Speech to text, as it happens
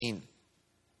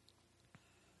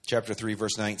Chapter 3,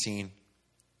 verse 19.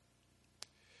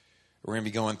 We're going to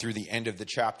be going through the end of the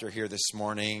chapter here this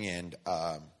morning, and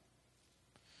the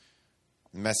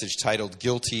message titled,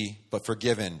 Guilty but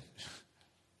Forgiven.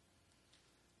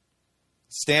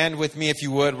 Stand with me if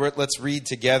you would. Let's read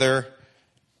together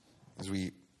as we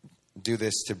do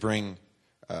this to bring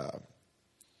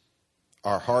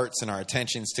our hearts and our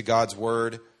attentions to God's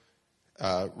Word,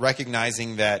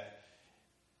 recognizing that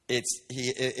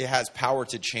it has power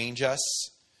to change us,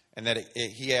 and that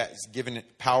He has given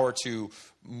it power to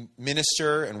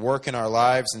minister and work in our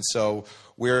lives. And so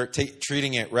we're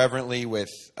treating it reverently with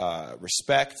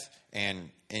respect and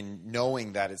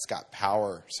knowing that it's got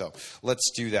power. So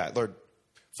let's do that. Lord,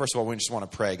 first of all, we just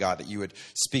want to pray, God, that you would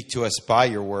speak to us by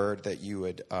your word, that you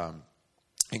would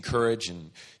encourage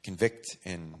and convict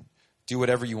and do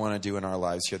whatever you want to do in our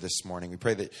lives here this morning. We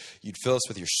pray that you'd fill us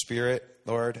with your Spirit,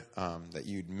 Lord, that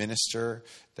you'd minister,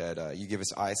 that you give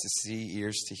us eyes to see,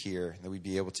 ears to hear, that we'd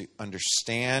be able to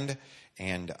understand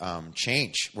and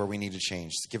change where we need to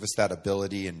change. Give us that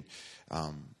ability. And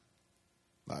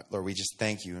Lord, we just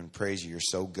thank you and praise you. You're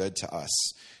so good to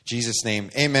us. In Jesus' name,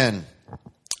 amen.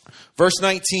 Verse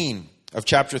 19 of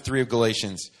chapter 3 of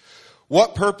Galatians.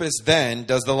 What purpose then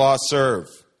does the law serve?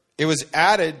 It was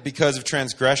added because of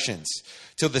transgressions,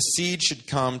 till the seed should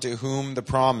come to whom the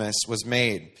promise was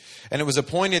made. And it was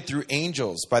appointed through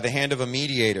angels by the hand of a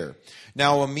mediator.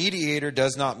 Now a mediator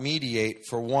does not mediate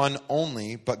for one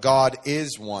only, but God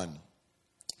is one.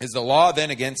 Is the law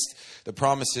then against the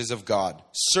promises of God?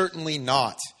 Certainly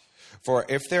not. For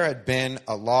if there had been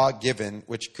a law given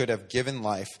which could have given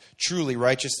life, truly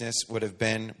righteousness would have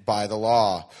been by the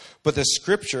law. But the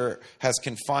Scripture has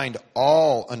confined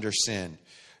all under sin,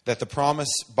 that the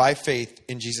promise by faith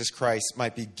in Jesus Christ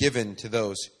might be given to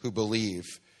those who believe.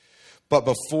 But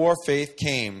before faith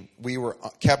came, we were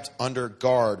kept under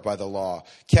guard by the law,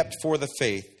 kept for the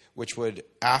faith which would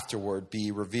afterward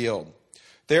be revealed.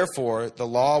 Therefore, the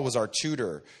law was our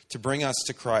tutor to bring us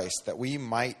to Christ, that we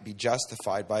might be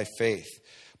justified by faith.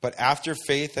 But after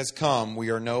faith has come, we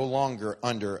are no longer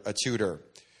under a tutor.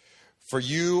 For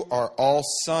you are all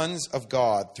sons of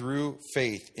God through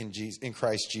faith in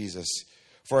Christ Jesus.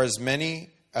 For as many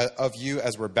of you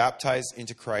as were baptized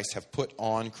into Christ have put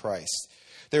on Christ.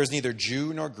 There is neither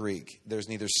Jew nor Greek. There is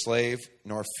neither slave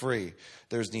nor free.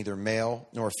 There is neither male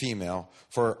nor female.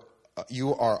 For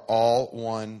you are all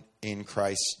one in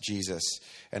Christ Jesus.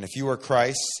 And if you are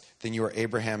Christ's, then you are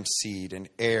Abraham's seed and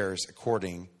heirs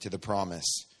according to the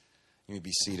promise. You may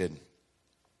be seated.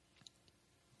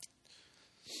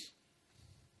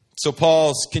 So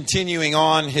Paul's continuing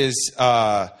on his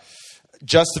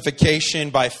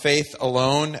justification by faith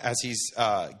alone as he's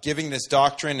giving this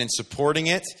doctrine and supporting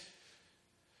it.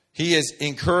 He is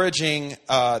encouraging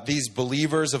these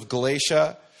believers of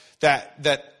Galatia that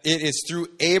it is through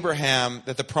Abraham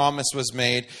that the promise was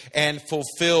made and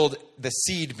fulfilled, the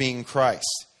seed being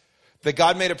Christ. That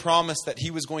God made a promise that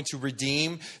he was going to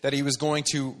redeem, that he was going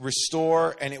to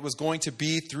restore, and it was going to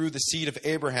be through the seed of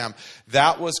Abraham.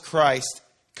 That was Christ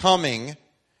coming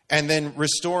and then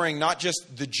restoring not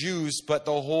just the Jews, but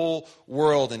the whole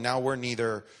world. And now we're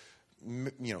neither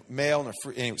male nor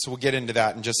free. Anyway, so we'll get into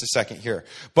that in just a second here.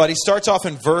 But he starts off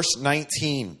in verse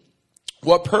 19.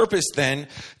 What purpose then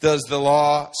does the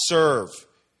law serve?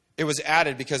 It was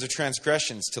added because of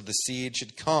transgressions, till the seed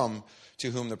should come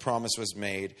to whom the promise was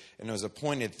made, and it was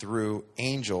appointed through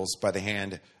angels by the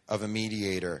hand of a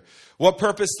mediator. What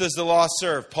purpose does the law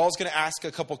serve? Paul's going to ask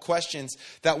a couple questions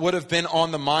that would have been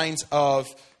on the minds of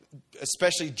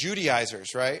especially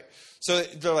Judaizers, right? So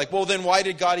they're like, well, then why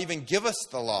did God even give us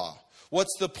the law?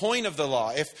 What's the point of the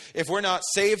law? If we're not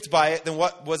saved by it, then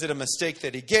what was it a mistake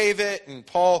that he gave it? And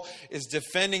Paul is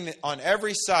defending it on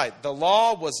every side. The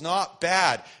law was not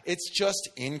bad. It's just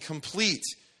incomplete.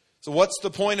 So what's the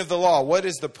point of the law? What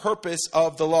is the purpose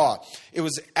of the law? It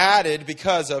was added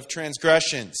because of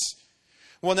transgressions.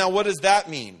 Well, now what does that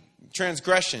mean?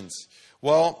 Transgressions.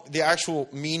 Well, the actual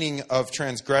meaning of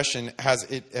transgression has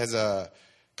a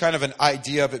kind of an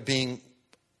idea of it being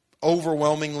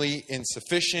overwhelmingly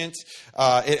insufficient.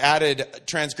 It added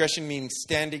transgression means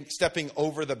stepping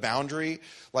over the boundary,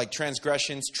 like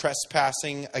transgressions,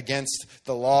 trespassing against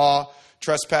the law,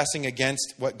 trespassing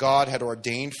against what God had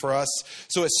ordained for us.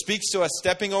 So it speaks to us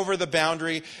stepping over the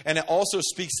boundary, and it also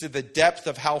speaks to the depth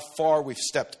of how far we've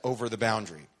stepped over the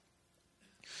boundary.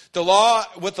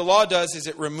 What the law does is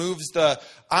it removes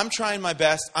I'm trying my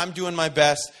best, I'm doing my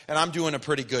best, and I'm doing a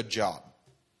pretty good job.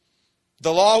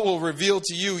 The law will reveal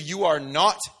to you, you are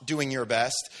not doing your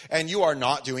best, and you are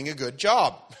not doing a good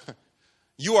job.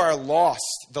 You are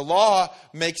lost. The law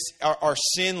makes our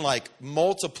sin like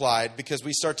multiplied because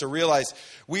we start to realize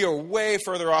we are way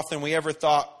further off than we ever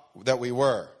thought that we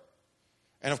were.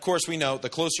 And of course we know the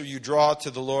closer you draw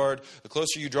to the Lord, the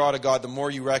closer you draw to God, the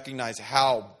more you recognize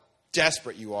how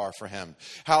desperate you are for Him,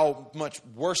 how much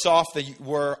worse off that you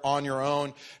were on your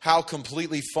own, how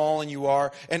completely fallen you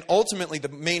are. And ultimately the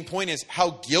main point is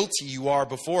how guilty you are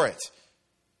before it.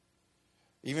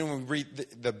 Even when we read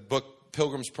the book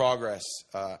Pilgrim's Progress,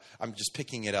 I'm just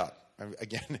picking it up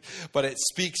again, but it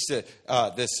speaks to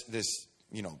this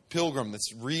pilgrim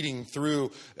that's reading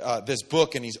through this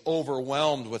book, and he's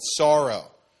overwhelmed with sorrow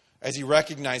as he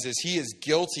recognizes he is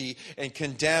guilty and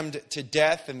condemned to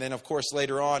death. And then, of course,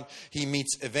 later on, he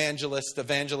meets Evangelist.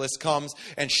 Evangelist comes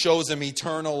and shows him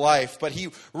eternal life. But he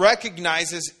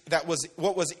recognizes that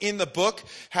what was in the book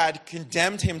had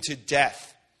condemned him to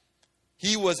death.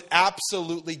 He was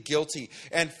absolutely guilty.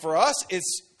 And for us,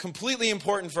 it's completely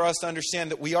important for us to understand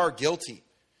that we are guilty.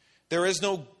 There is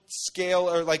no scale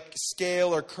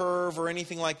or curve or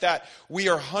anything like that. We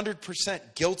are 100%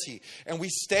 guilty. And we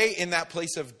stay in that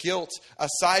place of guilt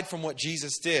aside from what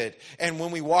Jesus did. And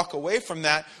when we walk away from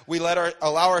that, we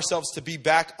allow ourselves to be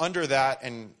back under that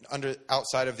and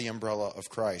outside of the umbrella of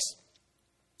Christ.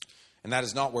 And that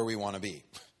is not where we want to be.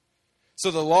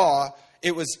 So the law,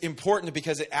 it was important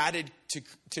because it added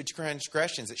to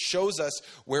transgressions. It shows us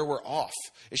where we're off.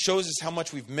 It shows us how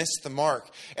much we've missed the mark.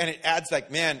 And it adds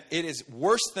it is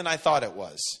worse than I thought it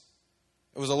was.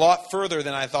 It was a lot further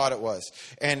than I thought it was.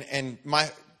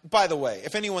 By the way,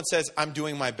 if anyone says I'm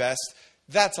doing my best,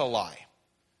 that's a lie.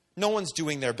 No one's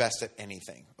doing their best at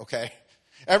anything, okay?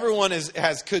 Everyone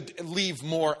could leave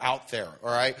more out there, all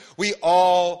right? We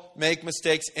all make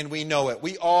mistakes and we know it.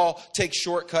 We all take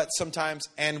shortcuts sometimes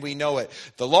and we know it.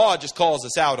 The law just calls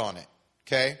us out on it,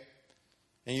 okay?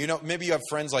 And maybe you have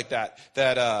friends like that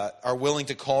are willing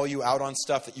to call you out on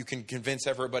stuff that you can convince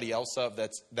everybody else of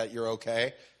that you're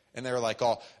okay. And they're like,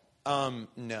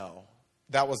 no,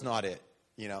 that was not it.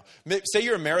 Say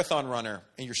you're a marathon runner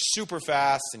and you're super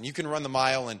fast and you can run the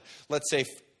mile in, let's say,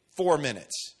 4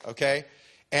 minutes, okay?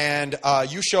 And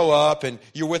you show up and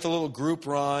you're with a little group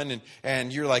run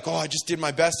and you're like, I just did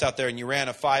my best out there, and you ran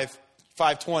a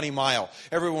 5:20 mile.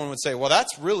 Everyone would say, well,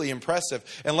 that's really impressive.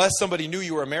 Unless somebody knew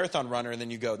you were a marathon runner, and then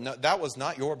you go, no, that was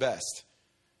not your best.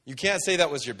 You can't say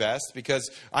that was your best because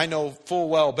I know full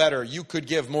well better you could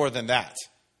give more than that.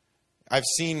 I've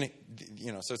seen,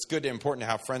 so it's good and important to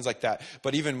have friends like that.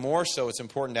 But even more so, it's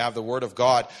important to have the Word of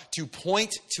God to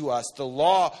point to us. The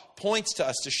law points to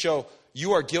us to show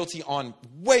you are guilty on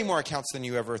way more accounts than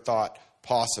you ever thought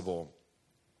possible.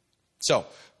 So,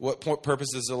 what purpose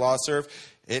does the law serve?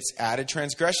 It's added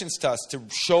transgressions to us to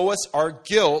show us our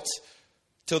guilt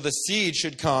till the seed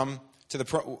should come to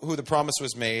who the promise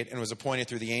was made and was appointed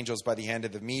through the angels by the hand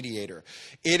of the mediator.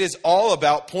 It is all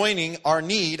about pointing our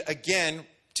need again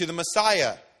to the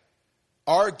Messiah.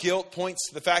 Our guilt points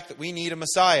to the fact that we need a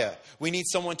Messiah. We need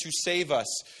someone to save us,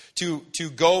 to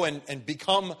go and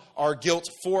become our guilt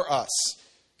for us.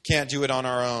 Can't do it on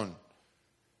our own.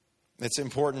 It's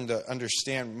important to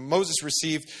understand. Moses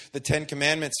received the 10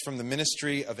 Commandments from the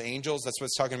ministry of angels. That's what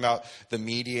it's talking about, the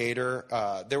mediator.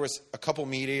 There was a couple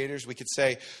mediators, we could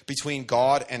say, between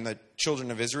God and the children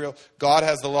of Israel. God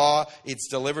has the law. It's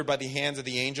delivered by the hands of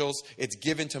the angels. It's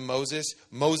given to Moses.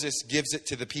 Moses gives it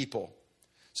to the people.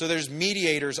 So there's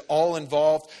mediators all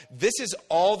involved. This is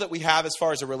all that we have as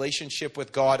far as a relationship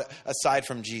with God aside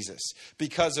from Jesus.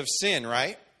 Because of sin,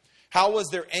 right? How was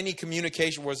there any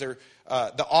communication? Was there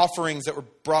the offerings that were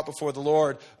brought before the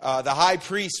Lord? The high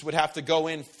priest would have to go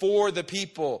in for the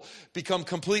people, become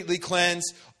completely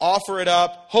cleansed, offer it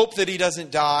up, hope that he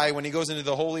doesn't die when he goes into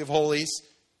the Holy of Holies,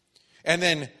 and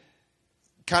then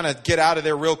kind of get out of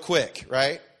there real quick,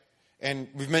 right? And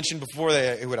we've mentioned before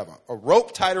that he would have a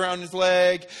rope tied around his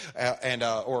leg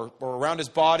or around his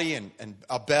body and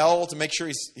a bell to make sure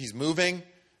he's moving.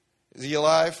 Is he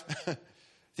alive? Does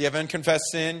he have unconfessed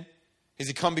sin? Has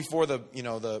he come before the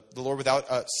Lord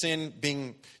without sin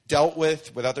being dealt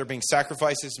with, without there being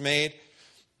sacrifices made?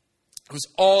 It was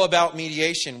all about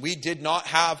mediation. We did not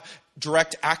have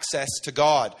direct access to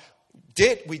God.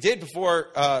 We did before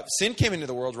sin came into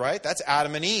the world, right? That's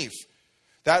Adam and Eve.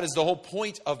 That is the whole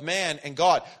point of man and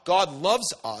God. God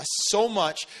loves us so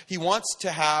much, he wants to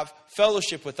have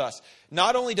fellowship with us.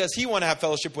 Not only does he want to have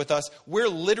fellowship with us,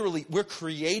 we're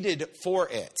created for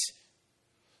it.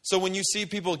 So when you see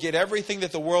people get everything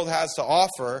that the world has to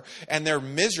offer and they're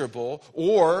miserable,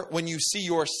 or when you see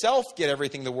yourself get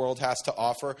everything the world has to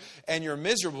offer and you're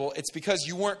miserable, it's because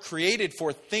you weren't created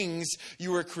for things,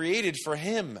 you were created for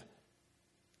him.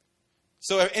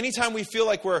 So anytime we feel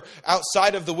like we're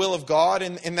outside of the will of God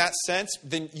in that sense,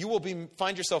 then you will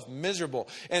find yourself miserable.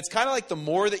 And it's kind of like the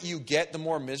more that you get, the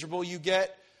more miserable you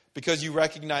get, because you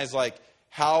recognize like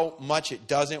how much it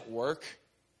doesn't work.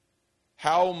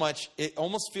 How much it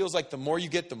almost feels like the more you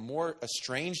get, the more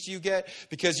estranged you get,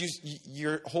 because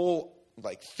your whole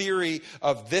like theory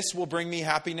of this will bring me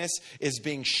happiness is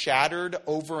being shattered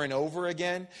over and over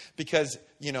again, because,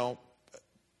 you know,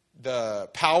 the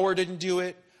power didn't do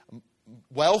it.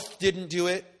 Wealth didn't do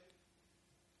it.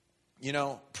 You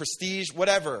know, prestige,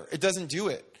 whatever. It doesn't do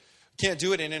it. Can't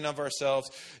do it in and of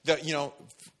ourselves. You know,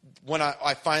 when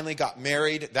I finally got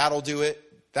married, that'll do it.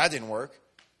 That didn't work.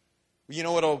 You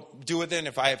know what'll do it then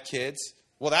if I have kids?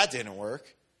 Well, that didn't work.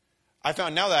 I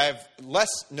found now that I have less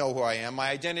know who I am, my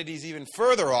identity is even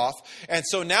further off. And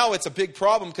so now it's a big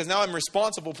problem, because now I'm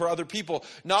responsible for other people.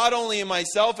 Not only am I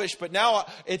selfish, but now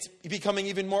it's becoming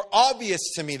even more obvious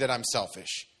to me that I'm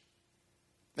selfish.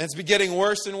 And it's been getting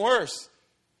worse and worse.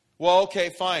 Well,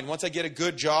 okay, fine. Once I get a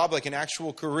good job, like an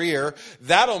actual career,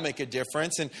 that'll make a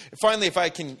difference. And finally, if I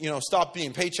can, you know, stop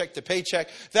being paycheck to paycheck,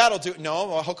 that'll do it. No,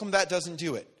 well, how come that doesn't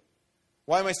do it?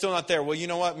 Why am I still not there? Well, you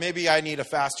know what? Maybe I need a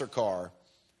faster car.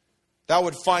 That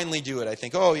would finally do it. I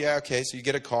think, oh, yeah, okay, so you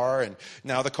get a car, and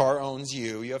now the car owns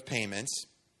you. You have payments.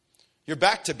 You're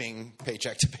back to being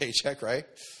paycheck to paycheck, right?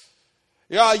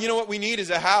 Yeah, you know what we need is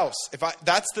a house.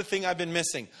 That's the thing I've been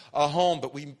missing, a home.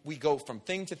 But we go from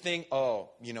thing to thing.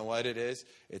 Oh, you know what it is?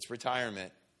 It's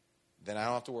retirement. Then I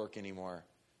don't have to work anymore.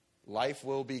 Life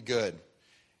will be good.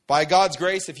 By God's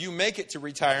grace, if you make it to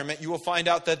retirement, you will find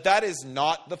out that that is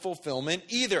not the fulfillment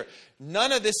either.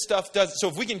 None of this stuff does. So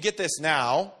if we can get this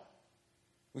now,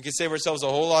 we can save ourselves a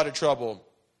whole lot of trouble.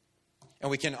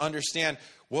 And we can understand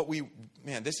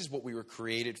this is what we were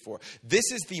created for.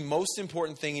 This is the most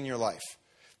important thing in your life.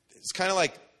 It's kind of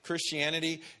like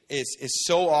Christianity is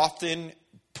so often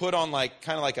put on like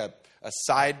kind of like a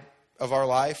side of our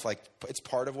life. Like it's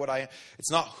part of what I am. It's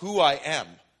not who I am.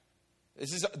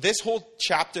 This whole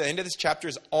chapter, the end of this chapter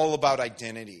is all about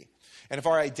identity. And if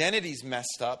our identity's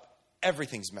messed up,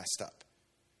 everything's messed up.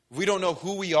 We don't know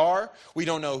who we are. We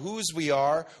don't know whose we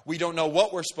are. We don't know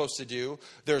what we're supposed to do.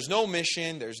 There's no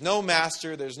mission. There's no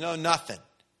master. There's no nothing.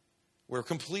 We're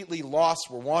completely lost.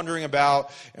 We're wandering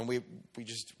about, and we're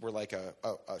like a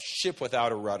ship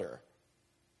without a rudder.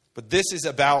 But this is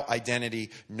about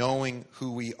identity, knowing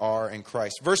who we are in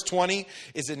Christ. Verse 20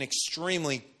 is an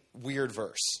extremely weird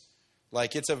verse.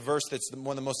 Like it's a verse that's one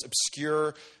of the most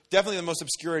obscure, definitely the most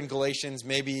obscure in Galatians,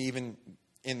 maybe even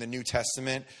in the New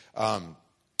Testament. I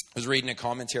was reading a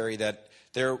commentary that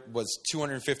there was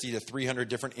 250 to 300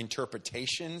 different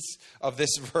interpretations of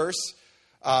this verse.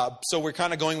 So we're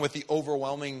kind of going with the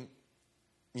overwhelming,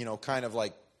 kind of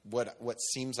like what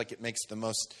seems like it makes the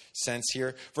most sense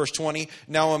here. Verse 20,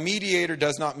 now a mediator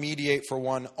does not mediate for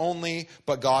one only,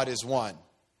 but God is one.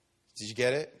 Did you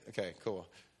get it? Okay, cool.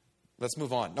 Let's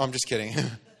move on. No, I'm just kidding.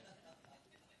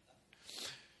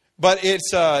 But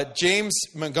it's James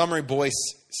Montgomery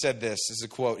Boyce said this. This is a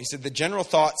quote. He said, the general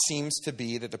thought seems to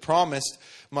be that the promised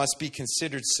must be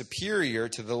considered superior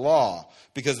to the law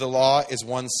because the law is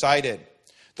one-sided.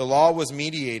 The law was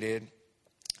mediated,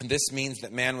 and this means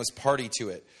that man was party to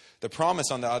it. The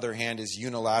promise, on the other hand, is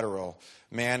unilateral.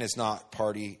 Man is not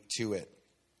party to it.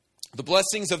 The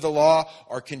blessings of the law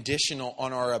are conditional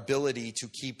on our ability to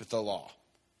keep the law.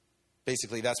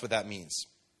 Basically, that's what that means.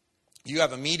 You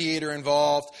have a mediator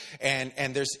involved, and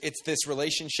it's this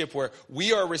relationship where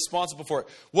we are responsible for it.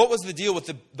 What was the deal with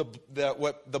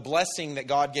the blessing that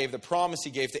God gave, the promise he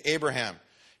gave to Abraham?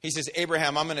 He says,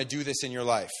 Abraham, I'm going to do this in your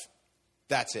life.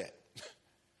 That's it.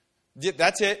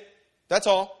 That's it. That's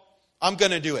all. I'm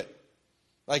going to do it.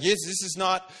 Like this is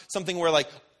not something where like,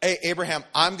 hey, Abraham,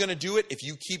 I'm going to do it if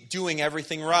you keep doing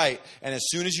everything right. And as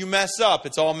soon as you mess up,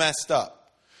 it's all messed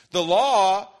up. The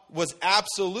law was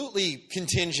absolutely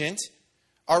contingent.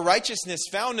 Our righteousness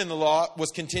found in the law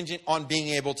was contingent on being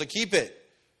able to keep it,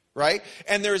 right?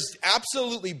 And there's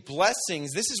absolutely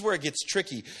blessings. This is where it gets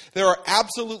tricky. There are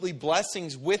absolutely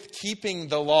blessings with keeping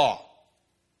the law,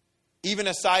 even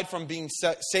aside from being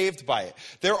saved by it.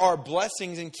 There are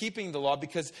blessings in keeping the law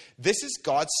because this is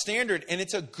God's standard, and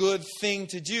it's a good thing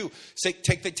to do. Say,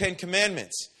 take the 10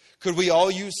 Commandments. Could we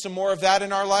all use some more of that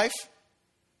in our life?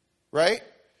 Right?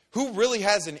 Who really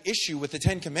has an issue with the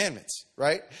 10 Commandments,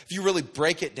 right? If you really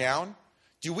break it down,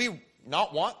 do we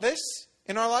not want this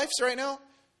in our lives right now?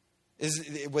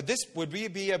 Would we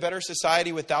be a better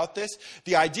society without this?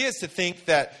 The idea is to think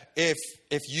that if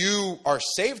you are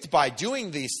saved by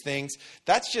doing these things,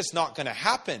 that's just not going to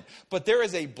happen. But there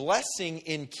is a blessing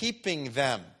in keeping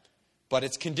them, but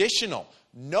it's conditional.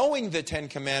 Knowing the 10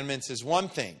 Commandments is one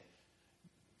thing.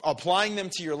 applying them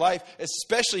to your life,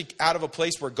 especially out of a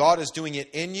place where God is doing it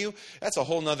in you, that's a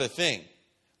whole nother thing.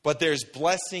 But there's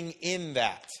blessing in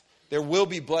that. There will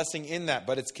be blessing in that,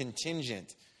 but it's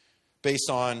contingent based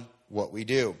on what we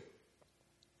do.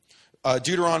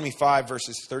 Deuteronomy 5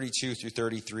 verses 32 through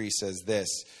 33 says this: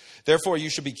 Therefore you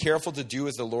should be careful to do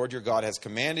as the Lord your God has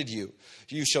commanded you.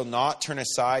 You shall not turn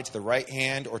aside to the right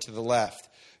hand or to the left.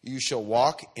 You shall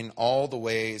walk in all the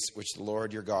ways which the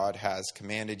Lord your God has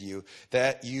commanded you,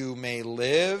 that you may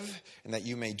live and that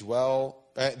you may dwell,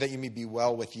 that you may be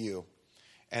well with you,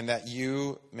 and that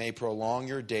you may prolong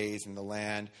your days in the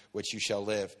land which you shall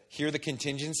live. Hear the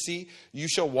contingency. You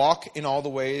shall walk in all the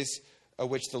ways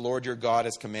which the Lord your God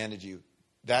has commanded you.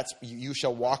 You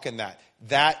shall walk in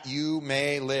that you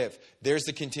may live. There's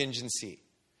the contingency.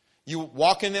 You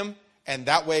walk in them, and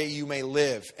that way you may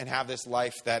live and have this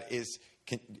life that is,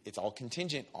 it's all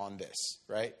contingent on this,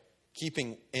 right?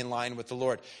 Keeping in line with the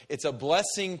Lord. It's a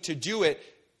blessing to do it.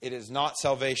 It is not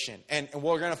salvation. And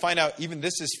we're going to find out even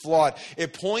this is flawed.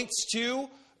 It points to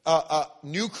a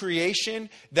new creation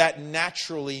that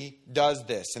naturally does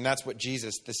this. And that's what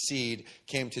Jesus, the seed,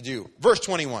 came to do. Verse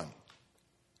 21.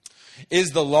 Is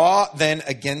the law then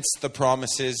against the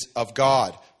promises of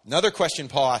God? Another question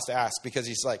Paul has to ask, because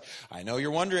he's like, I know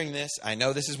you're wondering this. I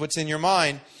know this is what's in your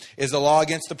mind. Is the law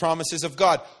against the promises of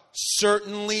God?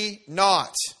 Certainly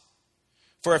not.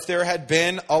 For if there had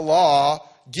been a law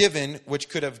given which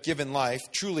could have given life,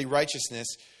 truly righteousness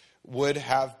would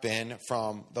have been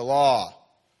from the law.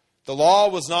 The law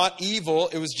was not evil.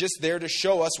 It was just there to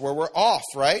show us where we're off,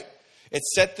 right? It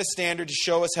set the standard to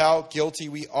show us how guilty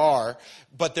we are,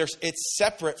 but it's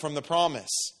separate from the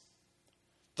promise.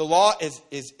 The law is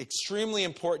extremely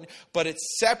important, but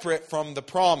it's separate from the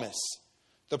promise.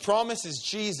 The promise is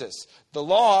Jesus. The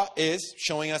law is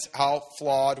showing us how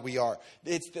flawed we are.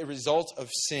 It's the result of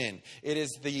sin. It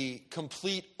is the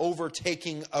complete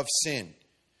overtaking of sin.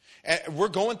 And we're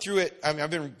going through it. I mean,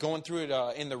 I've been going through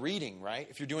it in the reading, right?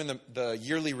 If you're doing the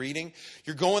yearly reading,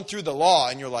 you're going through the law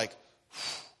and you're like,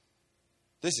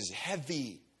 this is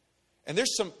heavy. And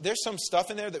there's some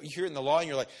stuff in there that you hear in the law and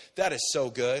you're like, that is so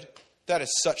good. That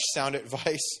is such sound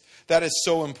advice. That is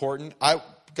so important. I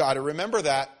got to remember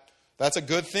that. That's a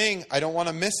good thing. I don't want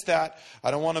to miss that.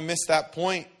 I don't want to miss that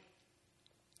point.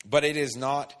 But it is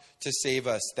not to save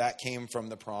us. That came from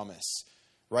the promise.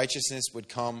 Righteousness would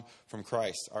come from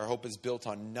Christ. Our hope is built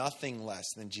on nothing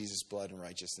less than Jesus' blood and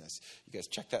righteousness. You guys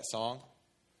check that song?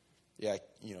 Yeah,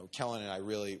 Kellen and I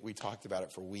we talked about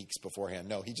it for weeks beforehand.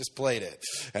 No, he just played it,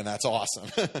 and that's awesome.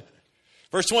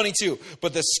 Verse 22,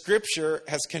 but the scripture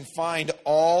has confined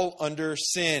all under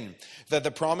sin, that the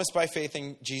promise by faith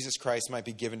in Jesus Christ might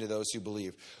be given to those who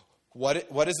believe. What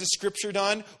has the scripture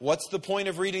done? What's the point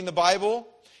of reading the Bible?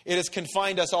 It has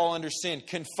confined us all under sin.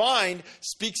 Confined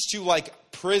speaks to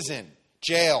like prison,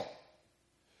 jail.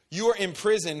 You are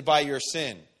imprisoned by your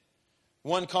sin.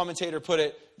 One commentator put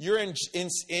it, you're in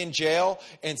jail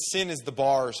and sin is the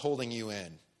bars holding you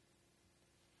in.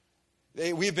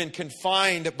 We've been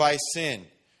confined by sin.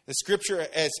 The scripture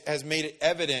has made it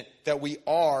evident that we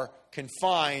are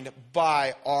confined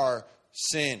by our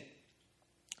sin.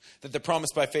 That the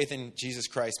promise by faith in Jesus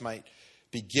Christ might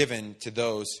be given to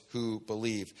those who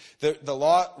believe. The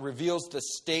law reveals the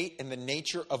state and the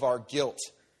nature of our guilt.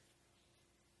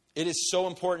 It is so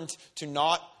important to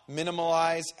not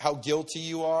minimize how guilty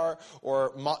you are,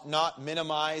 or not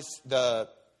minimize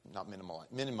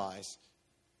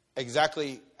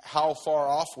exactly how far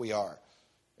off we are,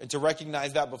 and to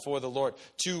recognize that before the Lord,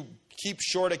 to keep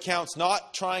short accounts,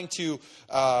 not trying to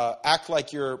act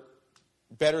like you're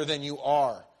better than you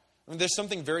are. I mean, there's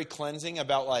something very cleansing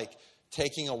about like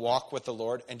taking a walk with the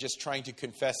Lord and just trying to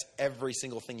confess every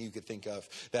single thing you could think of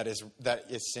that is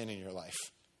sin in your life,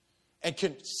 and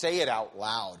can say it out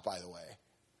loud. By the way,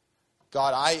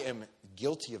 God, I am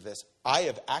guilty of this. I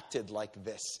have acted like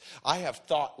this. I have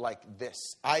thought like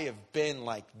this. I have been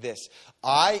like this.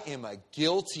 I am a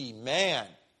guilty man.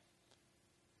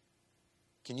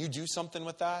 Can you do something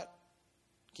with that?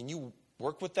 Can you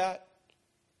work with that?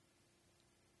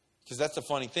 Because that's the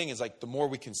funny thing, is like the more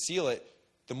we conceal it,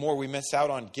 the more we miss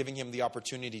out on giving him the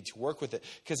opportunity to work with it.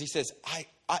 Because he says,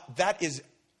 that is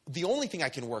the only thing I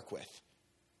can work with.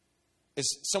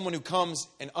 Is someone who comes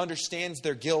and understands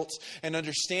their guilt and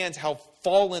understands how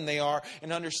fallen they are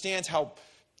and understands how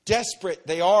desperate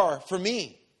they are for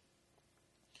me.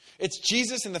 It's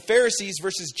Jesus and the Pharisees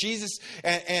versus Jesus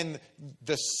and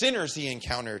the sinners he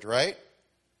encountered, right?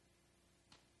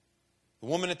 The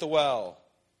woman at the well,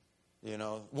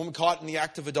 the woman caught in the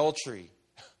act of adultery.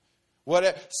 What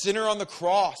a sinner on the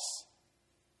cross.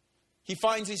 He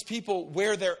finds these people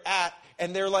where they're at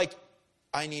and they're like,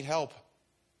 I need help.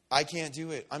 I can't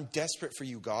do it. I'm desperate for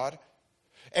you, God.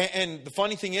 And the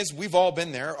funny thing is, we've all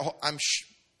been there.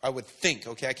 I would think,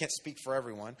 okay, I can't speak for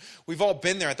everyone. We've all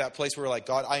been there at that place where we're like,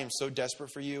 God, I am so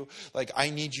desperate for you. Like, I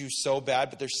need you so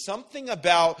bad. But there's something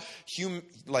about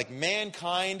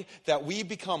mankind that we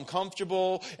become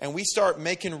comfortable and we start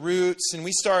making roots and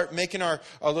we start making our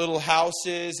little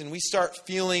houses and we start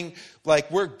feeling like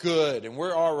we're good and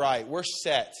we're all right. We're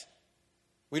set.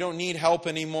 We don't need help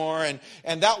anymore.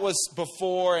 And that was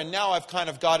before, and now I've kind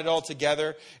of got it all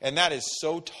together. And that is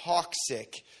so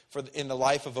toxic in the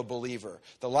life of a believer.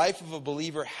 The life of a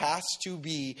believer has to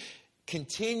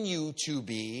continue to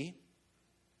be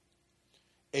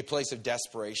a place of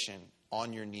desperation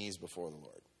on your knees before the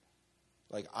Lord.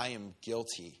 Like, I am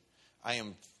guilty. I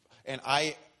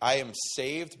am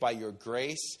saved by your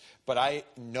grace, but I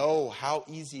know how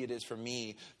easy it is for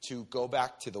me to go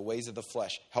back to the ways of the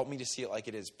flesh. Help me to see it like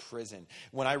it is prison.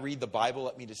 When I read the Bible,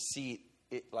 let me to see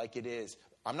it like it is.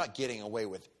 I'm not getting away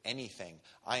with anything.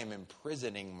 I am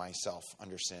imprisoning myself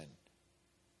under sin.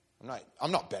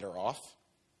 I'm not better off.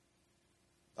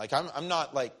 Like, I'm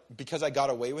not like, because I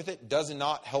got away with it, does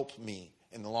not help me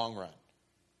in the long run.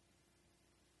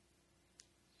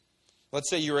 Let's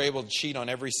say you were able to cheat on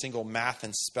every single math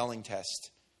and spelling test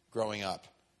growing up.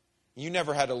 You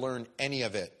never had to learn any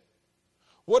of it.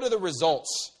 What are the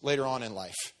results later on in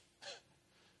life?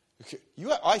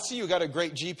 I see you got a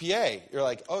great GPA. You're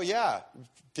like, oh yeah,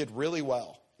 did really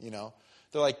well.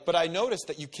 They're like, but I noticed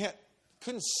that you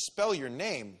couldn't spell your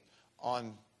name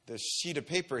on the sheet of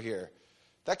paper here.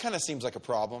 That kind of seems like a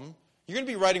problem. You're going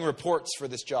to be writing reports for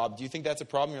this job. Do you think that's a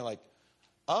problem? You're like,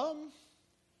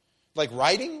 like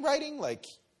writing? Like,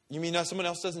 you mean someone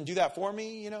else doesn't do that for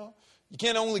me? You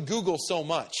can't only Google so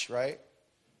much, right?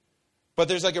 But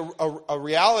there's like a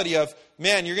reality of,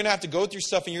 man, you're going to have to go through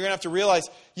stuff and you're going to have to realize,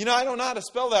 I don't know how to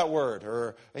spell that word.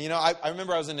 Or, I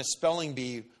remember I was in a spelling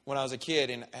bee when I was a kid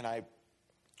and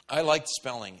I liked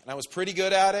spelling. And I was pretty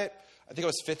good at it. I think I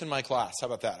was 5th in my class. How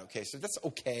about that? Okay, so that's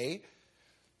okay.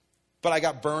 But I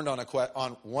got burned on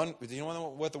one, do you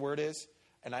know what the word is?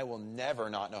 And I will never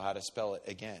not know how to spell it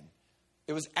again.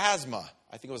 It was asthma.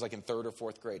 I think it was like in 3rd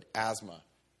or 4th grade. Asthma.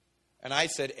 And I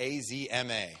said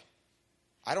A-Z-M-A.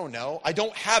 I don't know. I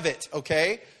don't have it,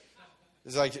 okay?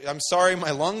 It's like, I'm sorry,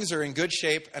 my lungs are in good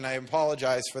shape, and I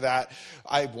apologize for that.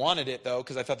 I wanted it, though,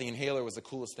 because I thought the inhaler was the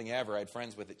coolest thing ever. I had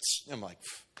friends with it. I'm like,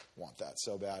 want that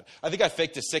so bad. I think I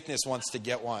faked a sickness once to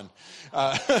get one.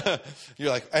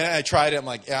 You're like, and I tried it. I'm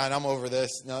like, yeah, and I'm over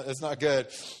this. No, it's not good.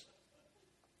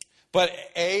 But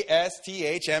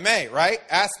A-S-T-H-M-A, right?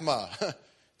 Asthma.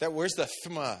 Where's the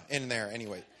thma in there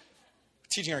anyway?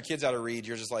 Teaching our kids how to read,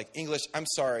 you're just like, English, I'm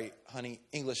sorry, honey,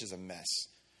 English is a mess.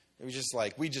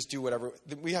 We just do whatever.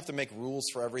 We have to make rules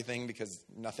for everything because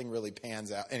nothing really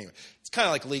pans out. Anyway, it's kind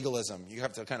of like legalism. You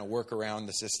have to kind of work around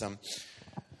the system.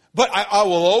 But I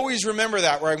will always remember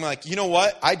that, where I'm like, you know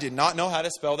what? I did not know how to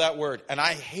spell that word. And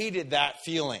I hated that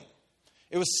feeling.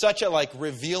 It was such a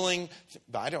revealing,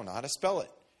 but I don't know how to spell it.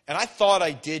 And I thought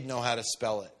I did know how to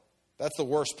spell it. That's the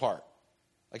worst part.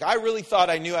 I really thought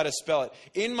I knew how to spell it.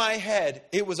 In my head,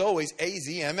 it was always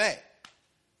A-Z-M-A.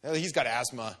 He's got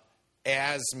asthma,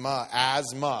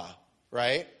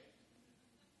 right?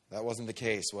 That wasn't the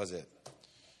case, was it?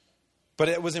 But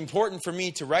it was important for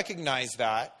me to recognize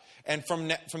that. And from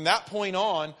that point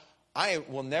on, I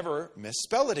will never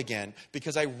misspell it again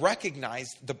because I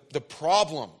recognized the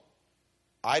problem.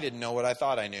 I didn't know what I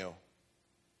thought I knew.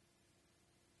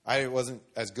 I wasn't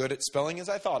as good at spelling as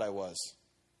I thought I was.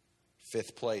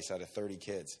 5th place out of 30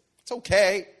 kids. It's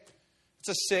okay. It's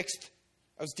a 6th.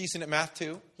 I was decent at math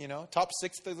too, top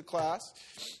 6th of the class.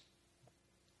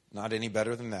 Not any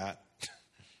better than that.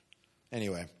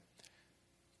 Anyway.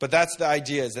 But that's the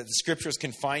idea, is that the scriptures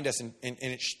can find us and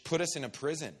it put us in a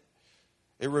prison.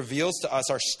 It reveals to us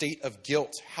our state of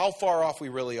guilt, how far off we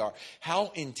really are,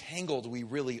 how entangled we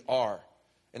really are.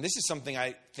 And this is something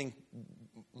I think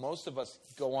most of us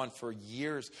go on for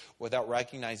years without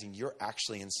recognizing you're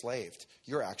actually enslaved.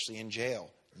 You're actually in jail.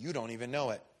 You don't even know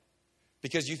it.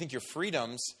 Because you think your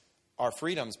freedoms are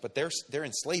freedoms, but they're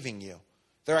enslaving you.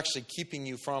 They're actually keeping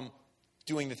you from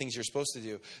doing the things you're supposed to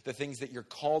do, the things that you're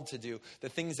called to do, the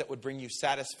things that would bring you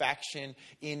satisfaction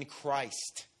in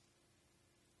Christ.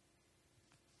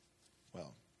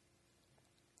 Well,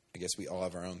 I guess we all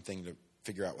have our own thing to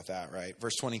figure out with that, right?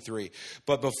 Verse 23.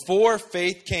 But before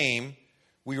faith came,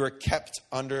 we were kept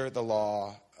under the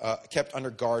law, kept under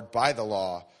guard by the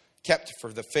law, kept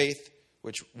for the faith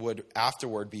which would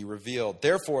afterward be revealed.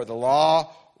 Therefore, the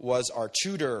law was our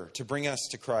tutor to bring us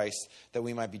to Christ that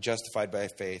we might be justified by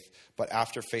faith. But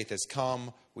after faith has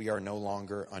come, we are no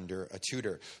longer under a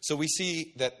tutor. So we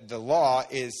see that the law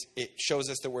it shows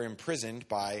us that we're imprisoned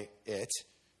by it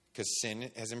because sin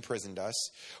has imprisoned us.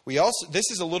 This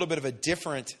is a little bit of a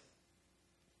different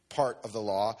part of the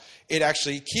law. It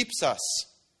actually keeps us.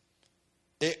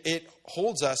 It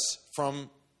holds us from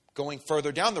going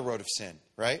further down the road of sin,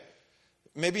 right?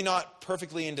 Maybe not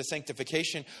perfectly into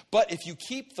sanctification, but if you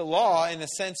keep the law in the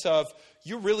sense of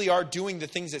you really are doing the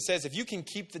things it says, if you can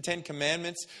keep the 10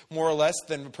 Commandments more or less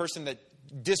than a person that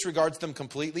disregards them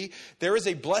completely, there is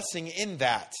a blessing in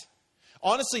that.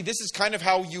 Honestly, this is kind of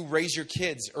how you raise your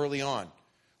kids early on.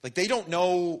 Like, they don't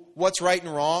know what's right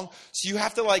and wrong, so you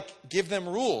have to, give them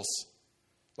rules.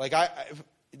 Like,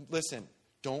 listen,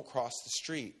 don't cross the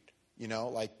street,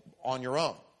 on your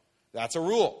own. That's a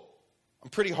rule. I'm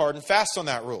pretty hard and fast on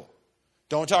that rule.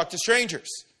 Don't talk to strangers.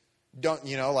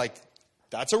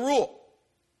 That's a rule.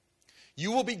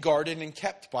 You will be guarded and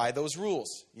kept by those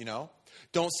rules,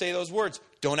 Don't say those words.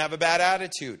 Don't have a bad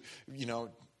attitude.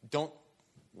 Don't,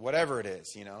 whatever it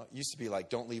is, It used to be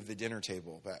don't leave the dinner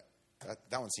table, but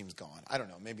that one seems gone. I don't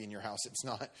know. Maybe in your house it's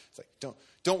not. It's like,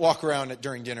 don't walk around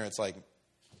during dinner. It's like,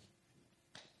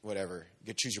 whatever. You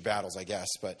can choose your battles, I guess.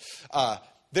 But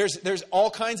there's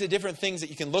all kinds of different things that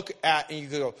you can look at and you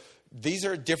can go, these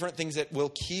are different things that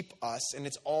will keep us, and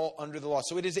it's all under the law.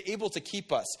 So it is able to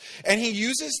keep us. And he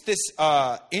uses this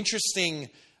interesting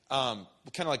kind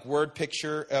of word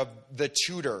picture of the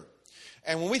tutor.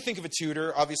 And when we think of a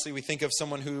tutor, obviously we think of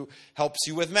someone who helps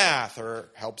you with math or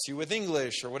helps you with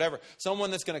English or whatever. Someone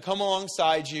that's going to come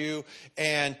alongside you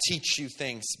and teach you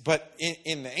things. But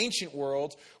in the ancient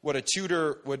world, what a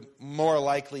tutor would more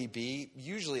likely be,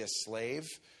 usually a slave,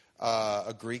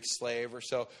 a Greek slave or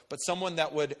so, but someone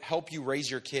that would help you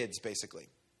raise your kids, basically.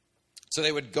 So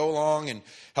they would go along and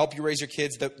help you raise your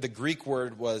kids. The Greek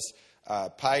word was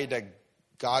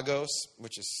paidagogos,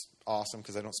 which is awesome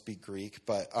because I don't speak Greek,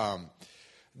 but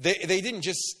they didn't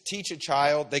just teach a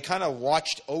child. They kind of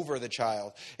watched over the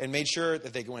child and made sure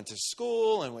that they went to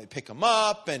school and would pick them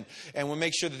up and would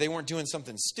make sure that they weren't doing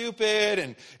something stupid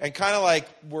and kind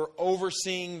of were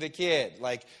overseeing the kid.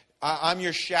 I'm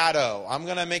your shadow. I'm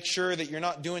going to make sure that you're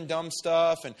not doing dumb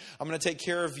stuff, and I'm going to take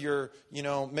care of your,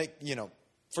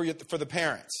 for the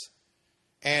parents.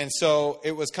 And so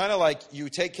it was kind of you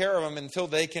take care of them until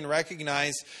they can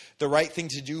recognize the right thing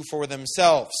to do for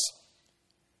themselves.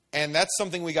 And that's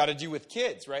something we got to do with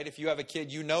kids, right? If you have a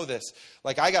kid, you know this.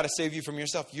 I got to save you from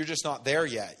yourself. You're just not there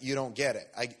yet. You don't get it.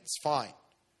 It's fine.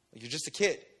 You're just a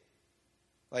kid.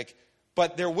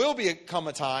 But there will come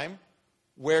a time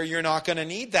where you're not going to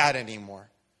need that anymore.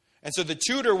 And so the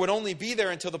tutor would only be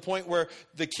there until the point where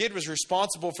the kid was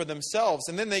responsible for themselves.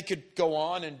 And then they could go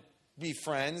on and be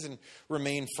friends and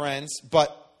remain friends.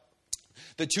 But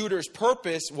the tutor's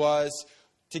purpose was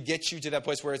to get you to that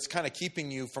place where it's kind of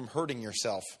keeping you from hurting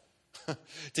yourself,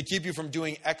 to keep you from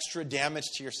doing extra damage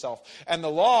to yourself. And the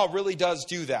law really does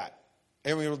do that.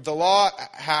 The law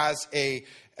has an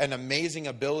amazing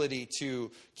ability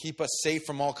to keep us safe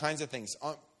from all kinds of things.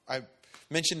 I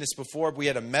mentioned this before. We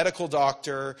had a medical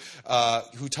doctor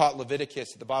who taught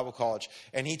Leviticus at the Bible College,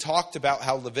 and he talked about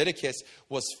how Leviticus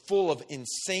was full of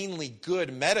insanely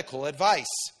good medical advice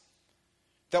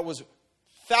that was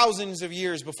thousands of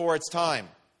years before its time.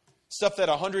 Stuff that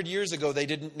 100 years ago they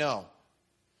didn't know.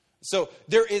 So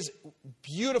there is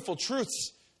beautiful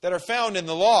truths that are found in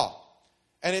the law.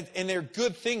 And they're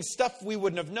good things, stuff we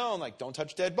wouldn't have known, don't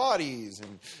touch dead bodies.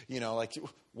 And,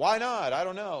 why not? I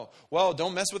don't know. Well,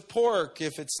 don't mess with pork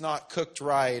if it's not cooked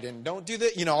right. And don't do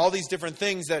that. All these different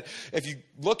things that if you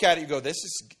look at it, you go, this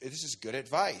is good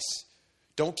advice.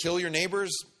 Don't kill your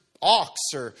neighbor's ox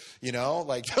or,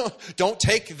 don't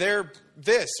take their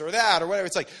this or that or whatever.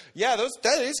 It's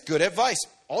that is good advice.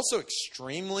 Also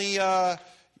extremely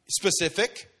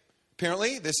specific.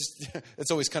 Apparently,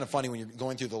 it's always kind of funny when you're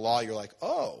going through the law. You're like,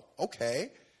 oh,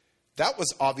 okay. That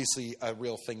was obviously a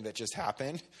real thing that just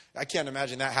happened. I can't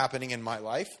imagine that happening in my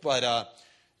life. But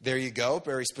there you go.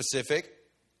 Very specific.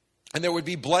 And there would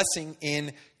be blessing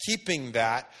in keeping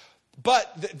that.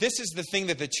 But this is the thing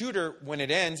that the tutor, when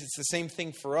it ends, it's the same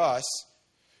thing for us.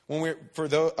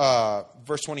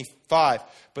 Verse 25,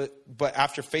 but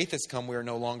after faith has come, we are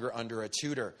no longer under a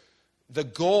tutor. The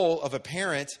goal of a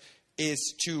parent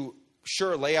is to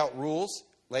lay out rules,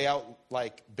 lay out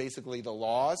basically the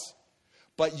laws,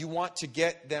 but you want to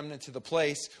get them into the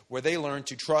place where they learn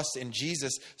to trust in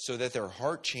Jesus so that their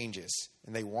heart changes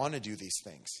and they want to do these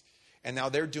things. And now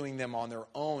they're doing them on their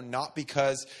own, not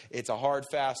because it's a hard,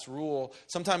 fast rule.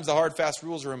 Sometimes the hard, fast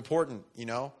rules are important,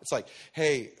 It's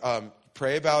hey,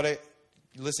 pray about it,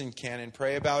 listen, Cannon,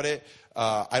 pray about it.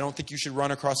 I don't think you should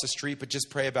run across the street, but just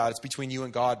pray about it. It's between you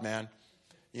and God, man.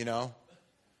 You know?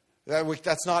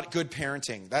 That's not good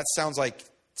parenting. That sounds like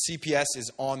CPS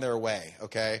is on their way,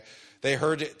 okay? They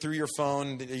heard it through your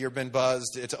phone. You've been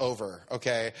buzzed. It's over,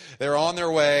 okay? They're on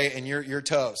their way, and you're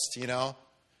toast, you know?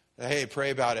 Hey, pray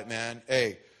about it, man.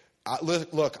 Hey,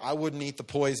 look, I wouldn't eat the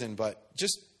poison, but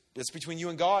it's between you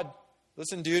and God.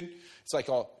 Listen, dude. It's like,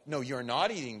 oh, no, you're not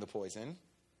eating the poison.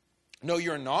 No,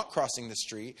 you're not crossing the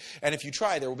street. And if you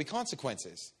try, there will be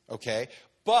consequences, okay?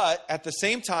 But at the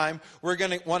same time, we're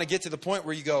going to want to get to the point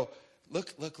where you go, look.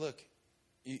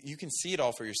 You can see it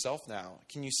all for yourself now.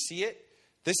 Can you see it?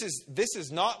 This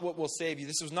is not what will save you.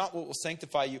 This is not what will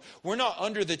sanctify you. We're not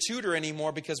under the tutor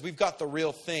anymore because we've got the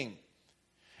real thing.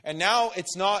 And now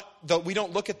it's not that we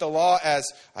don't look at the law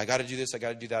as, I got to do this, I got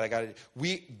to do that,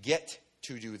 we get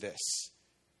to do this.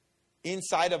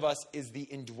 Inside of us is the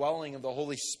indwelling of the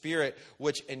Holy Spirit,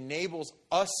 which enables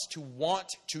us to want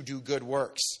to do good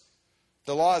works.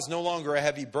 The law is no longer a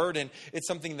heavy burden. It's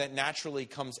something that naturally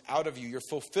comes out of you. You're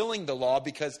fulfilling the law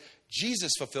because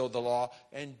Jesus fulfilled the law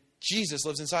and Jesus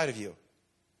lives inside of you.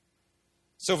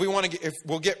 So if we want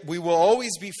to we will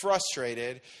always be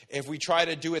frustrated if we try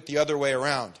to do it the other way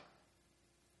around.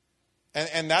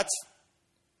 And that's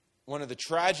one of the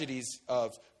tragedies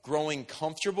of growing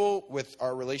comfortable with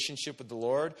our relationship with the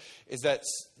Lord, is that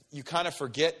you kind of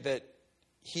forget that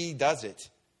He does it.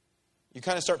 You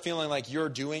kind of start feeling like you're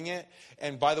doing it.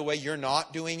 And by the way, you're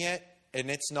not doing it. And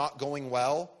it's not going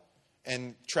well.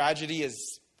 And tragedy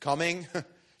is coming.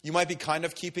 You might be kind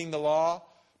of keeping the law,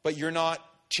 but you're not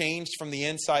changed from the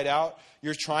inside out.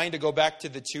 You're trying to go back to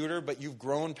the tutor, but you've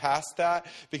grown past that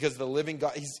because the living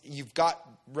God, you've got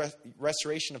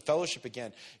restoration of fellowship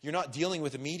again. You're not dealing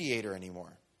with a mediator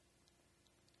anymore.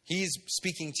 He's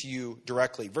speaking to you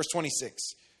directly. Verse 26.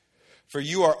 For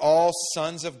you are all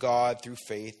sons of God through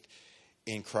faith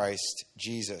in Christ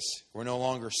Jesus. We're no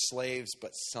longer slaves,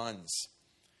 but sons.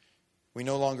 We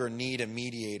no longer need a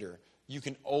mediator. You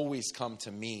can always come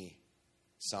to me,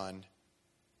 son.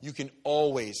 You can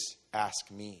always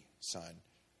ask me, son.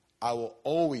 I will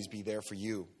always be there for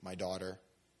you, my daughter.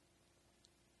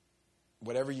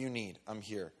 Whatever you need, I'm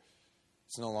here.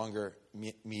 It's no longer,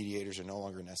 mediators are no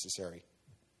longer necessary.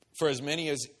 For as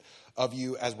many of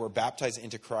you as were baptized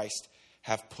into Christ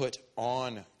have put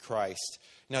on Christ.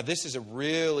 Now this is a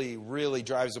really, really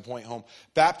drives the point home.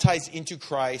 Baptized into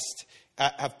Christ,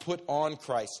 have put on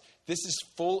Christ. This is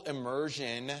full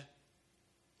immersion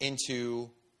into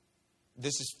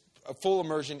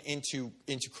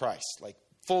Christ. Like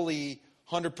fully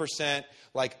 100%,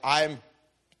 like I'm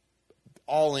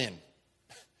all in.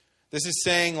 This is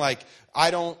saying like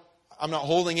I'm not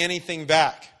holding anything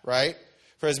back, right?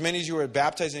 For as many as you are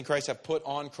baptized in Christ have put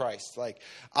on Christ. Like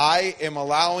I am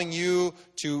allowing you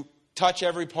to touch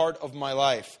every part of my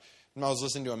life. And I was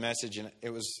listening to a message and it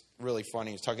was really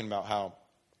funny. He was talking about how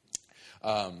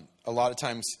a lot of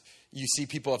times you see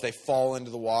people, if they fall into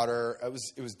the water.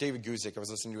 It was David Guzik. I was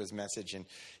listening to his message, and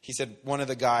he said one of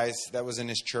the guys that was in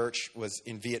his church was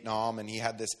in Vietnam, and he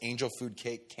had this angel food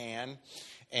cake can,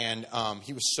 and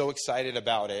he was so excited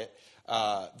about it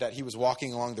that he was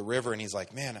walking along the river, and he's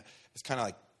like, man, it's kind of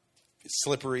like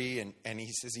slippery, and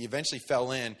he says he eventually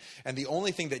fell in, and the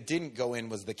only thing that didn't go in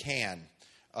was the can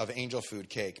of angel food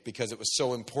cake, because it was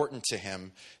so important to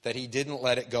him that he didn't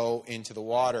let it go into the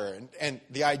water. And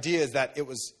the idea is that it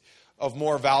was of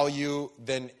more value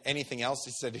than anything else.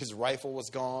 He said his rifle was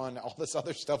gone. All this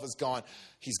other stuff was gone.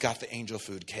 He's got the angel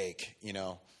food cake, you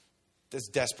know. There's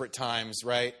desperate times,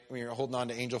 right? When you're holding on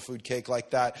to angel food cake like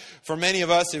that. For many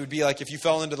of us, it would be like if you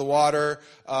fell into the water,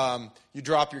 you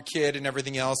drop your kid and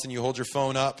everything else, and you hold your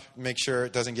phone up, make sure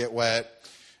it doesn't get wet.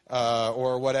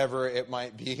 Or whatever it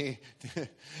might be.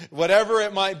 Whatever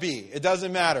it might be. It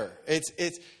doesn't matter.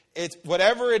 It's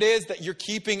whatever it is that you're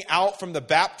keeping out from the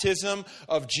baptism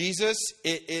of Jesus,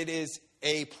 it is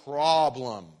a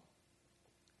problem.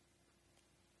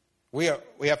 We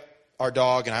have our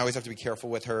dog, and I always have to be careful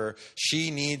with her. She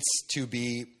needs to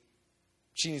be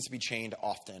chained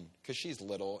often because she's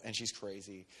little and she's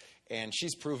crazy. And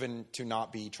she's proven to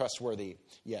not be trustworthy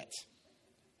yet.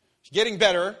 She's getting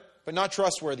better, but not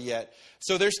trustworthy yet.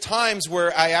 So there's times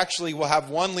where I actually will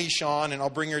have one leash on and I'll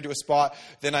bring her to a spot.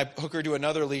 Then I hook her to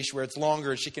another leash where it's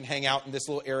longer and she can hang out in this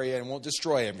little area and won't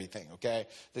destroy everything, okay?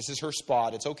 This is her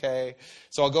spot. It's okay.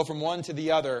 So I'll go from one to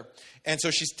the other. And so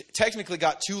she's technically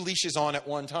got 2 leashes on at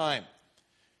one time.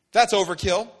 That's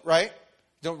overkill, right?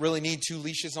 Don't really need 2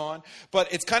 leashes on.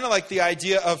 But it's kind of like the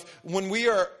idea of when we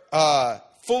are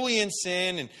fully in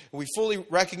sin and we fully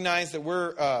recognize that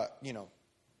we're,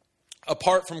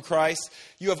 apart from Christ,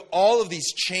 you have all of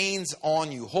these chains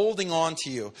on you, holding on to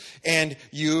you, and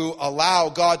you allow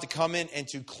God to come in and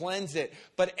to cleanse it.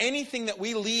 But anything that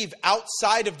we leave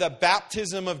outside of the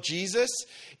baptism of Jesus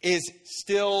is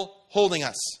still holding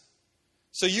us.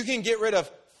 So you can get rid of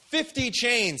 50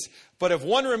 chains, but if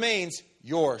one remains,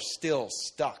 you're still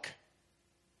stuck.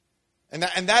 And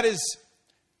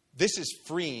this is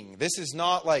freeing. This is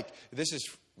not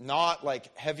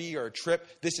like heavy or a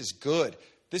trip. This is good.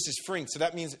 This is freeing. So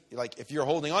that means, like, if you're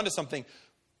holding on to something,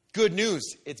 good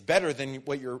news, it's better than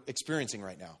what you're experiencing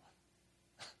right now.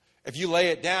 If you lay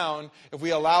it down, if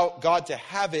we allow God to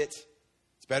have it,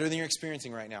 it's better than you're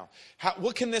experiencing right now.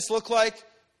 What can this look like?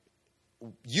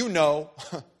 You know,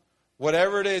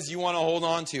 whatever it is you want to hold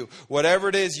on to, whatever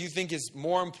it is you think is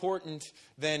more important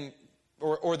than,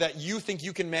 or that you think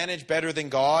you can manage better than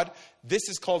God, this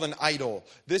is called an idol.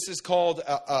 This is called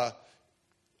a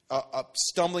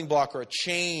stumbling block or a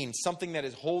chain, something that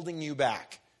is holding you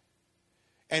back.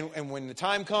 And when the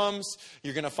time comes,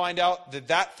 you're going to find out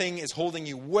that thing is holding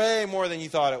you way more than you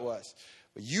thought it was.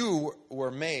 But you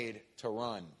were made to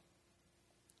run.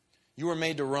 You were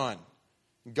made to run.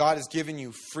 God has given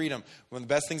you freedom. One of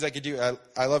the best things I could do,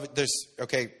 I love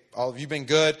it. All of you been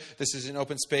good. This is an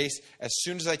open space. As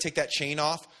soon as I take that chain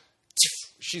off,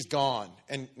 she's gone.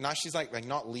 And now she's like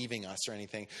not leaving us or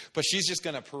anything, but she's just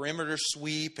going to perimeter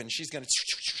sweep, and she's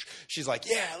like,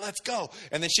 yeah, let's go.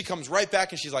 And then she comes right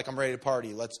back and she's like, I'm ready to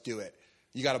party. Let's do it.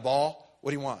 You got a ball? What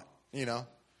do you want?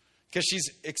 Because she's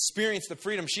experienced the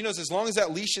freedom. She knows as long as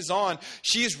that leash is on,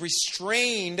 she is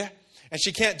restrained and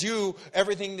she can't do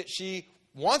everything that she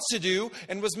wants to do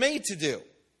and was made to do.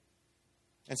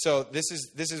 And so this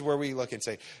is where we look and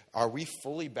say, are we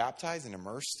fully baptized and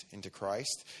immersed into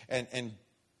Christ? And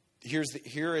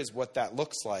here is what that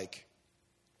looks like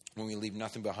when we leave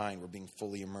nothing behind. We're being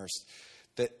fully immersed.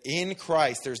 That in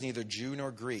Christ there's neither Jew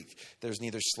nor Greek. There's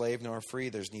neither slave nor free.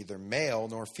 There's neither male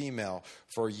nor female.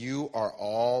 For you are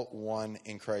all one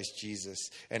in Christ Jesus.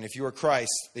 And if you are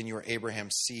Christ, then you are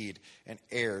Abraham's seed and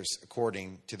heirs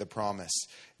according to the promise.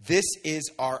 This is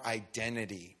our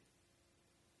identity.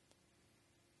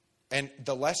 And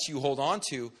the less you hold on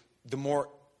to, the more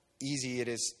easy it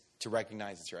is to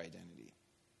recognize it's your identity.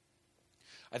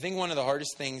 I think one of the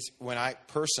hardest things when I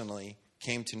personally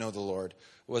came to know the Lord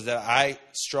was that I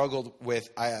struggled with,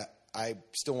 I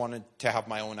still wanted to have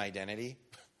my own identity.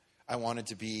 I wanted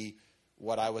to be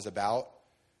what I was about.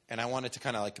 And I wanted to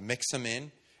kind of like mix them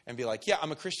in and be like, yeah,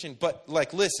 I'm a Christian, but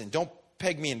like, listen, don't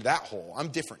peg me into that hole. I'm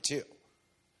different too.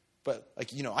 But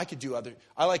like, I could do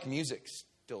I like music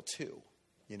still too.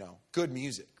 Good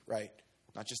music, right?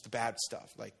 Not just the bad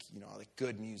stuff, like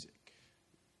good music.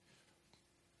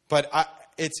 But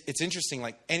it's interesting,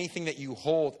 like anything that you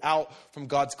hold out from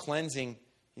God's cleansing,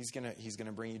 He's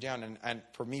gonna bring you down. And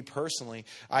for me personally,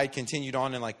 I continued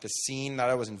on in like the scene that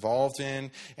I was involved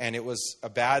in, and it was a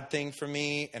bad thing for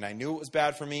me, and I knew it was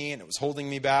bad for me, and it was holding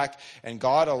me back. And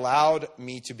God allowed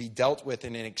me to be dealt with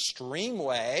in an extreme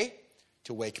way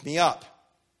to wake me up.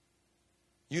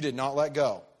 You did not let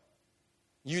go.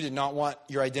 You did not want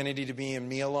your identity to be in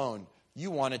me alone. You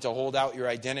wanted to hold out your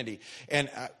identity. And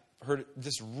I heard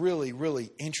this really, really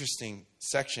interesting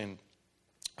section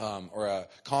or a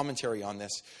commentary on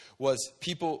this was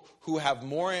people who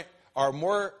are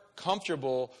more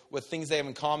comfortable with things they have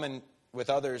in common with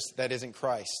others that isn't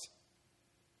Christ.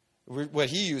 What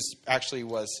he used actually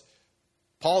was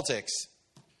politics.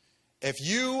 If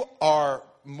you are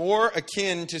more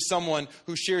akin to someone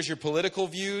who shares your political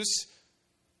views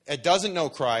and doesn't know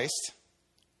Christ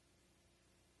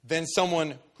than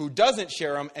someone who doesn't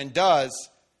share them and does,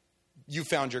 you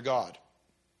found your God.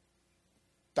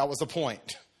 That was the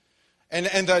point. And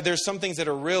there's some things that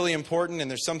are really important, and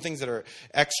there's some things that are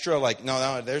extra, like,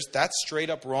 no, that's straight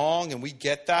up wrong, and we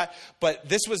get that. But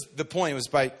this was the point.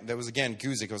 That was again,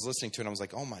 Guzik. I was listening to it, and I was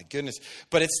like, oh my goodness.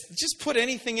 But it's just put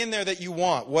anything in there that you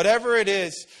want. Whatever it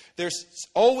is, there's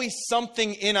always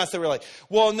something in us that we're like,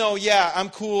 well, no, yeah, I'm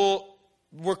cool.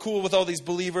 We're cool with all these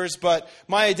believers, but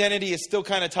my identity is still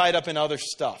kind of tied up in other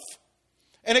stuff.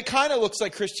 And it kind of looks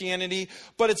like Christianity,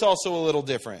 but it's also a little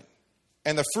different.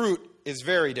 And the fruit is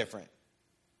very different.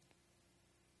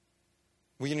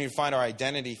 We need to find our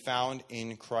identity found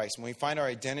in Christ. When we find our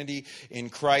identity in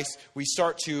Christ, we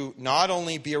start to not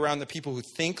only be around the people who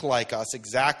think like us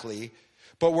exactly,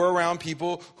 but we're around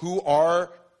people who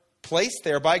are placed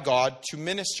there by God to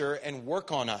minister and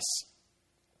work on us.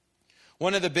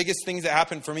 One of the biggest things that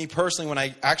happened for me personally when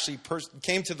I actually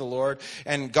came to the Lord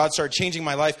and God started changing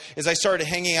my life is I started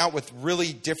hanging out with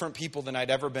really different people than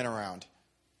I'd ever been around.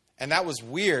 And that was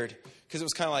weird because it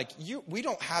was kind of like, we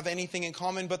don't have anything in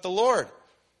common but the Lord.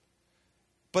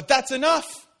 But that's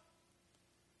enough.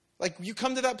 Like, you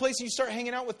come to that place and you start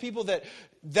hanging out with people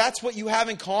that's what you have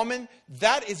in common.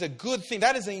 That is a good thing.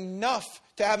 That is enough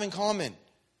to have in common.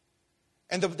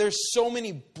 And there's so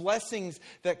many blessings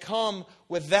that come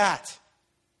with that.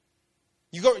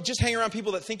 You go just hang around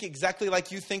people that think exactly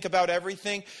like you think about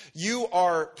everything. You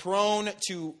are prone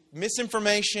to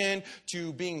misinformation,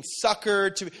 to being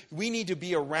suckered. We need to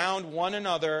be around one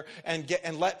another and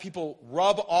let people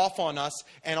rub off on us,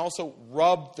 and also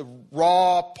rub the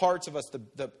raw parts of us,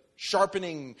 the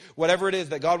sharpening, whatever it is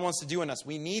that God wants to do in us.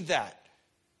 We need that.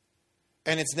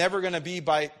 And it's never going to be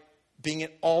by being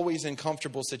always in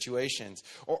comfortable situations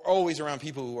or always around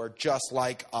people who are just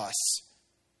like us.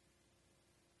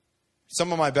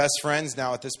 Some of my best friends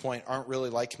now at this point aren't really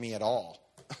like me at all.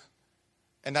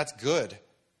 And that's good.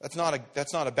 That's not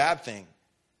a bad thing.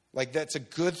 Like, that's a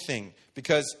good thing,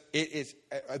 because it is,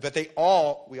 but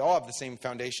we all have the same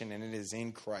foundation, and it is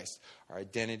in Christ. Our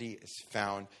identity is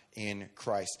found in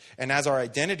Christ. And as our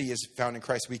identity is found in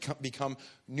Christ, we become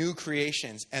new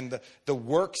creations, and the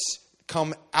works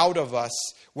come out of us.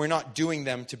 We're not doing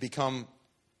them to be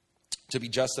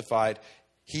justified.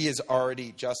 He has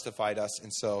already justified us,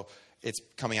 and so it's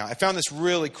coming out. I found this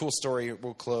really cool story.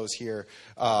 We'll close here.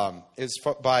 It's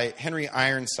by Henry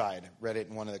Ironside. I read it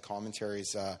in one of the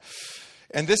commentaries.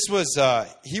 And this was,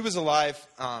 he was alive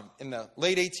in the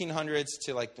late 1800s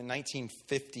to like the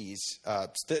 1950s.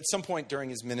 At some point during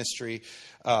his ministry.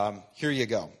 Here you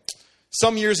go.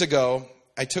 Some years ago,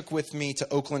 I took with me to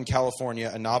Oakland, California,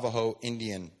 a Navajo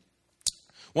Indian.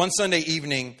 One Sunday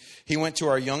evening, he went to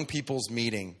our young people's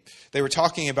meeting. They were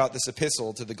talking about this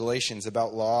epistle to the Galatians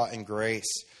about law and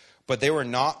grace, but they were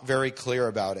not very clear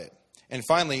about it. And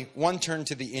finally, one turned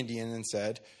to the Indian and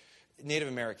said, Native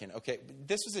American, okay,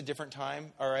 this was a different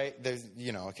time, all right?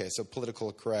 Okay, so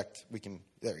political correct,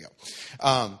 there we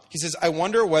go. He says, I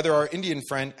wonder whether our Indian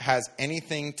friend has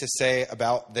anything to say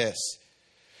about this.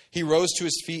 He rose to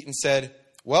his feet and said,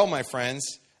 well, my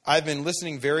friends, I've been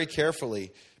listening very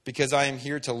carefully, because I am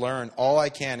here to learn all I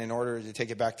can in order to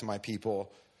take it back to my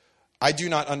people. I do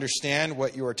not understand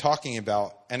what you are talking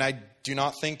about, and I do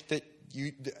not think that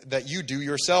you do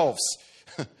yourselves.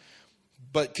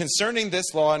 But concerning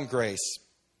this law and grace,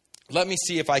 let me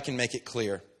see if I can make it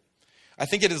clear. I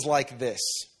think it is like this.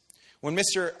 When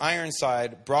Mr.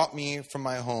 Ironside brought me from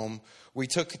my home, we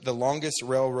took the longest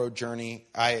railroad journey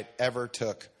I had ever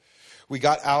took. We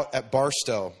got out at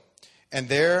Barstow. And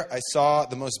there I saw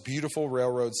the most beautiful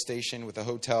railroad station with a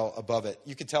hotel above it.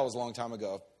 You could tell it was a long time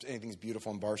ago if anything's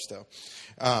beautiful in Barstow.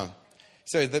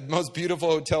 So the most beautiful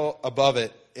hotel above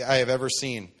it I have ever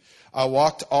seen. I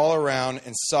walked all around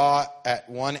and saw at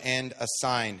one end a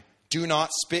sign, do not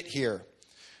spit here.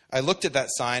 I looked at that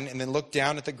sign and then looked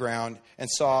down at the ground and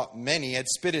saw many had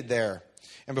spitted there.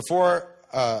 And before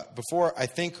I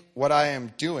think what I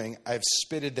am doing, I've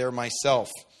spitted there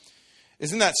myself.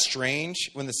 Isn't that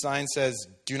strange when the sign says,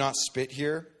 do not spit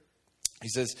here? He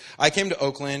says, I came to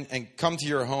Oakland and come to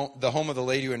your home, the home of the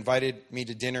lady who invited me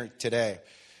to dinner today.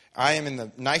 I am in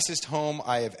the nicest home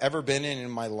I have ever been in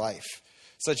my life.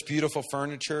 Such beautiful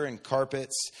furniture and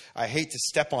carpets. I hate to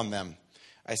step on them.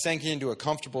 I sank into a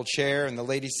comfortable chair and the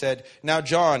lady said, now,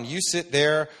 John, you sit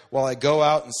there while I go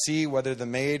out and see whether the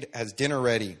maid has dinner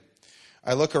ready.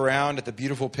 I look around at the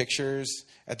beautiful pictures,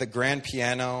 at the grand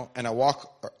piano, and I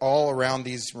walk all around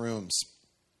these rooms.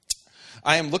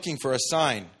 I am looking for a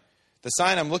sign. The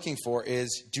sign I'm looking for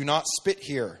is, do not spit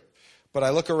here. But I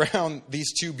look around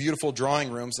these two beautiful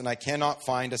drawing rooms, and I cannot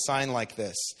find a sign like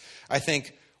this. I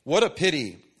think, what a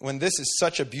pity, when this is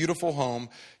such a beautiful home,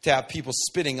 to have people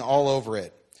spitting all over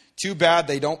it. Too bad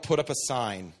they don't put up a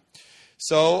sign.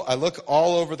 So I look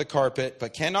all over the carpet,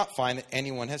 but cannot find that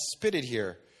anyone has spitted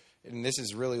here. And this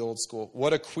is really old school.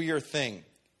 What a queer thing.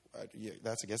 I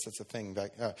guess that's a thing.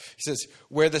 He says,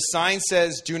 where the sign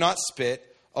says, do not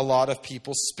spit, a lot of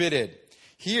people spitted.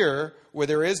 Here, where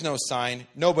there is no sign,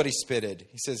 nobody spitted.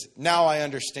 He says, now I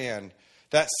understand.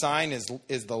 That sign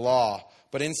is the law,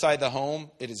 but inside the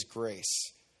home, it is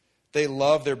grace. They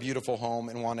love their beautiful home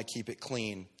and want to keep it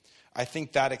clean. I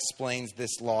think that explains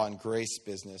this law and grace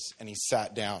business. And he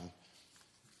sat down.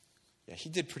 Yeah, he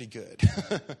did pretty good.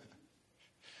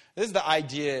 This is the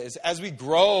idea, is as we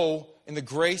grow in the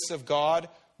grace of God,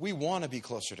 we want to be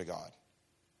closer to God.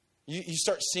 You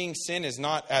start seeing sin as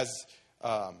not as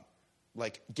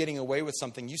like getting away with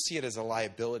something. You see it as a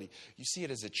liability. You see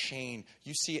it as a chain.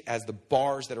 You see it as the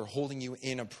bars that are holding you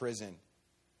in a prison.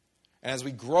 And as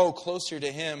we grow closer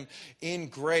to Him in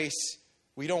grace,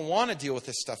 we don't want to deal with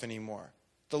this stuff anymore.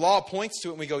 The law points to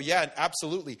it and we go, yeah,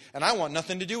 absolutely. And I want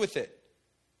nothing to do with it.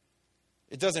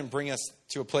 It doesn't bring us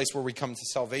to a place where we come to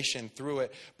salvation through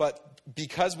it. But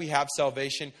because we have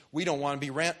salvation, we don't want to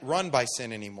be run by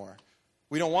sin anymore.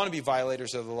 We don't want to be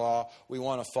violators of the law. We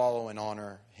want to follow and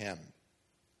honor him.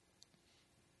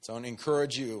 So I want to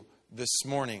encourage you this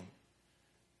morning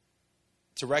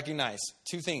to recognize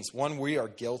two things. One, we are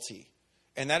guilty.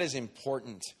 And that is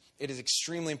important. It is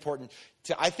extremely important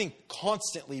to, I think,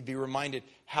 constantly be reminded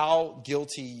how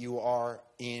guilty you are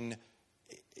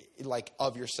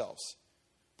of yourselves.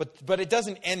 But it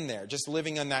doesn't end there, just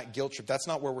living on that guilt trip. That's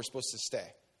not where we're supposed to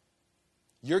stay.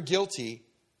 You're guilty,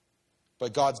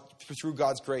 but through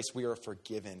God's grace, we are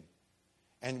forgiven.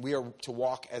 And we are to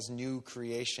walk as new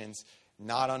creations,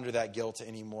 not under that guilt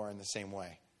anymore in the same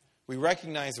way. We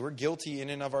recognize we're guilty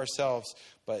in and of ourselves,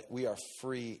 but we are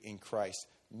free in Christ.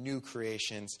 New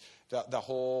creations.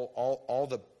 All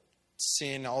the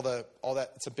sin, all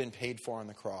that's been paid for on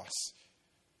the cross.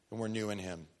 And we're new in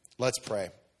him. Let's pray.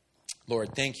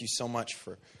 Lord, thank you so much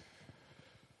for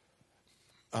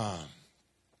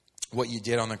what you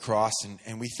did on the cross.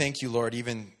 And we thank you, Lord,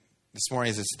 even this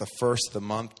morning as it's the first of the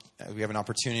month, we have an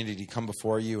opportunity to come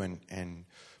before you and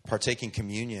partake in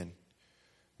communion.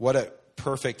 What a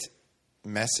perfect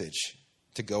message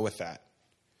to go with that.